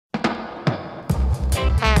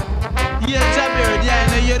Yeah, Jabir, yeah, I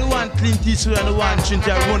know you're the one Clint Eastwood and the one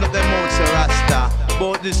Trinity run up them mouths, Rasta.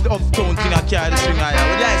 About this uptown thing I carry the swing higher.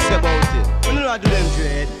 What do I say about it? We don't know how to do them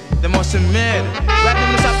trade. They must have made. Right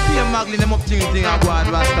now, must have pay muggling them up thing I go on,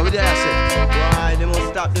 Rasta. What do I say? Why, they must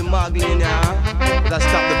stop the muggling now. Let's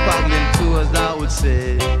stop the muggling too, as I would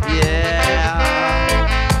say. Yeah.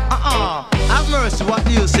 Have mercy, what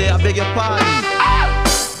do you say? I beg your pardon.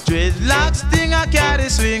 Dreadlocks thing I carry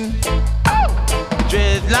swing.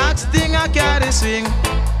 Dreadlocks thing I carry swing.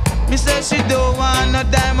 Me say she don't want no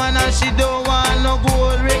diamond and she don't want no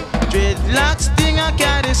gold ring. Dreadlocks thing I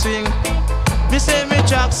carry swing. Me say me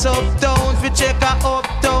tracks uptown fi check a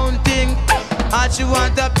uptown thing. And she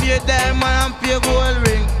want a pure diamond and pure gold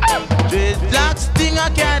ring. Dreadlocks thing I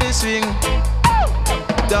carry swing.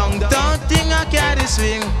 Downtown thing I carry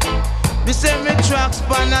swing. Me say me tracks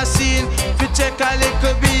pan a scene fi check a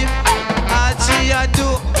little beef. All she a do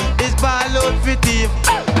is ball out fi thief.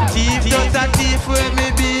 Thief just a thief with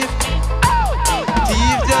me beef.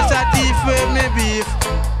 Thief just a thief with me beef.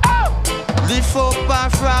 Lift up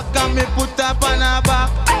a frock and me put up on her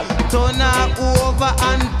back. Turn her over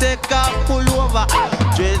and take her pull over.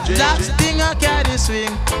 Dreadlocks thing I carry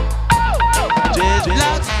swing.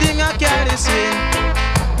 Dreadlocks thing I carry swing.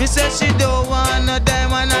 Me say she don't want no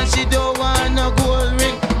diamond and she don't want no gold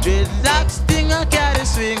ring. Dreadlocks thing I carry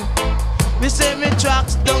swing. Me say me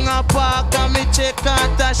tracks down a park and me check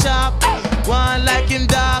out a shop. One like him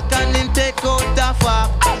dark and him take out a fuck.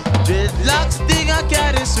 Dreadlocks thing I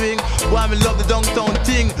carry swing. Why me love the downtown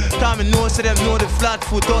thing? Cause me know say them know the flat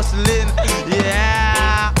foot hustling.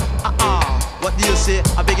 Yeah. What do you say?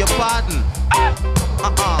 I beg your pardon.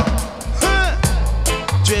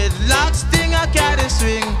 Dreadlocks thing I carry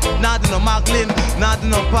swing. Not do no muggling, not do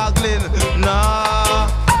no puggling. No.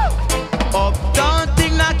 Uptown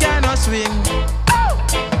thing I cannot swing.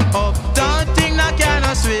 Uptown thing I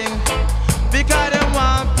cannot swing. Because them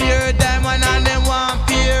want pure diamond and them want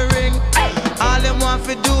pure ring. All them want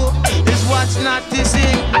to do is watch not to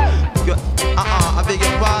sing. I beg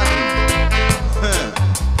your pardon.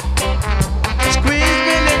 Squeeze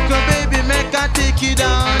me little baby, make I take you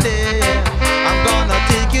down there. I'm gonna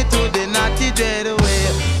take you to the naughty dread away.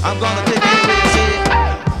 I'm gonna take you away, say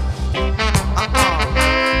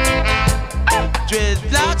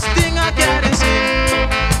Dreadlocks thing I carry swing.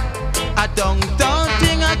 A downtown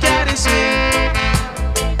thing I carry swing.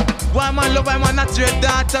 Why man love, why man not dread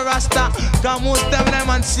daughter Rasta? Cause most of them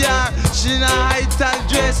man see her, she in a high tall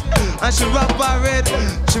dress. And she wrap her red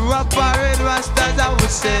Rastas I would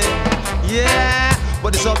say. Yeah,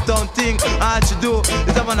 but this uptown thing, all she do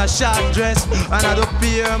is have on a short dress. And I do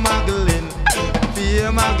peer muggling,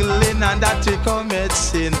 and that we commit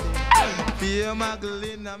sin. Peer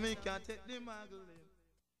muggling, and me can't take the muggling.